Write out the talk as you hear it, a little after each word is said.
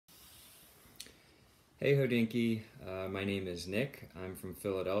Hey Hodinkee, my name is Nick. I'm from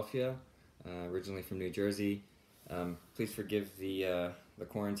Philadelphia, originally from New Jersey. Please forgive the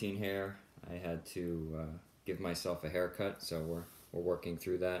quarantine hair. I had to give myself a haircut, so we're working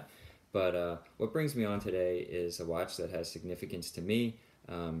through that. But what brings me on today is a watch that has significance to me,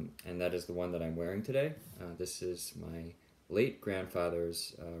 and that is the one that I'm wearing today. This is my late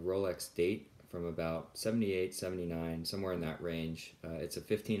grandfather's Rolex Date from about 78, 79, somewhere in that range. It's a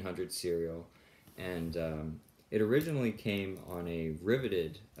 1500 serial, and it originally came on a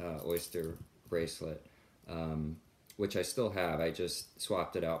riveted oyster bracelet, which I still have. I just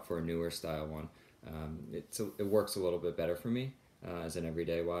swapped it out for a newer style one. It works a little bit better for me as an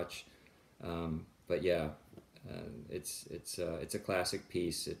everyday watch. But yeah, it's a classic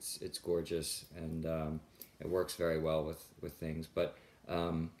piece. It's gorgeous, and it works very well with things. But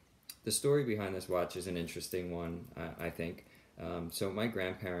the story behind this watch is an interesting one, I think. So my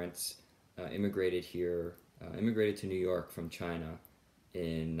grandparents immigrated to New York from China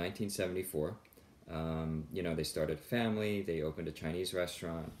in 1974. They started a family, they opened a Chinese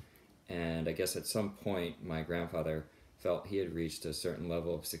restaurant, and I guess at some point my grandfather felt he had reached a certain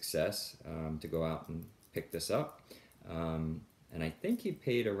level of success to go out and pick this up. And I think he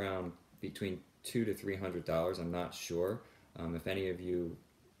paid around between $200 to $300. I'm not sure. If any of you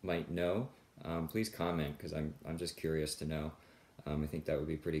might know, please comment because I'm just curious to know. I think that would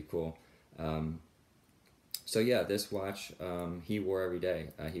be pretty cool. So yeah, this watch he wore every day.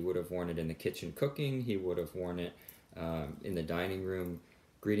 He would have worn it in the kitchen cooking. He would have worn it in the dining room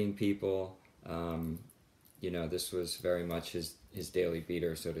greeting people. This was very much his daily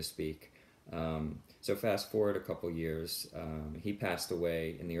beater, so to speak. So fast forward a couple years, he passed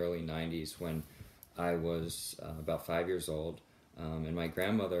away in the early 90s when I was about 5 years old, and my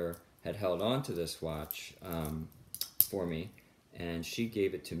grandmother had held on to this watch for me, and she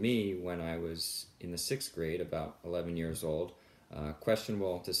gave it to me when I was in the 6th grade, about 11 years old.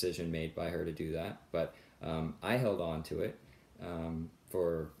 Questionable decision made by her to do that, but I held on to it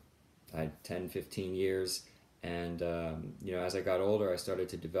for 10, 15 years, and as I got older, I started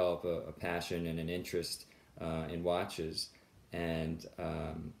to develop a passion and an interest in watches, and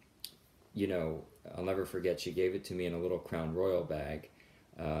I'll never forget, she gave it to me in a little Crown Royal bag,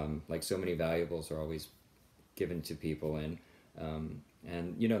 like so many valuables are always given to people in. And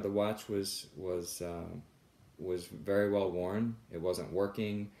the watch was very well worn. It wasn't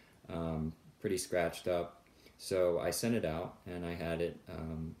working, pretty scratched up. So I sent it out, and I had it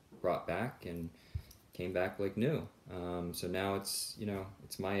brought back, and came back like new. So now it's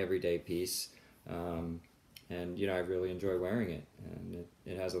my everyday piece, and I really enjoy wearing it, and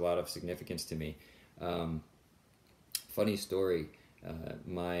it has a lot of significance to me. Funny story.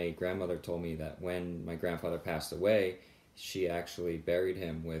 My grandmother told me that when my grandfather passed away, she actually buried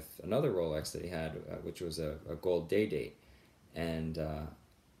him with another Rolex that he had, which was a gold day date. And,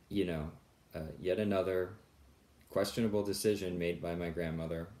 yet another questionable decision made by my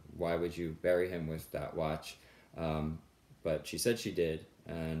grandmother. Why would you bury him with that watch? But she said she did.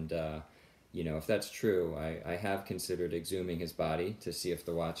 And, if that's true, I have considered exhuming his body to see if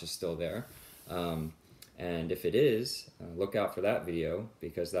the watch is still there. And if it is, look out for that video,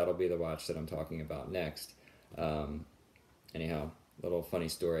 because that'll be the watch that I'm talking about next. Anyhow, little funny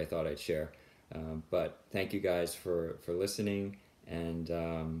story I thought I'd share. But thank you guys for listening,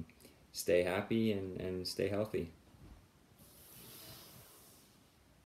 and stay happy and stay healthy.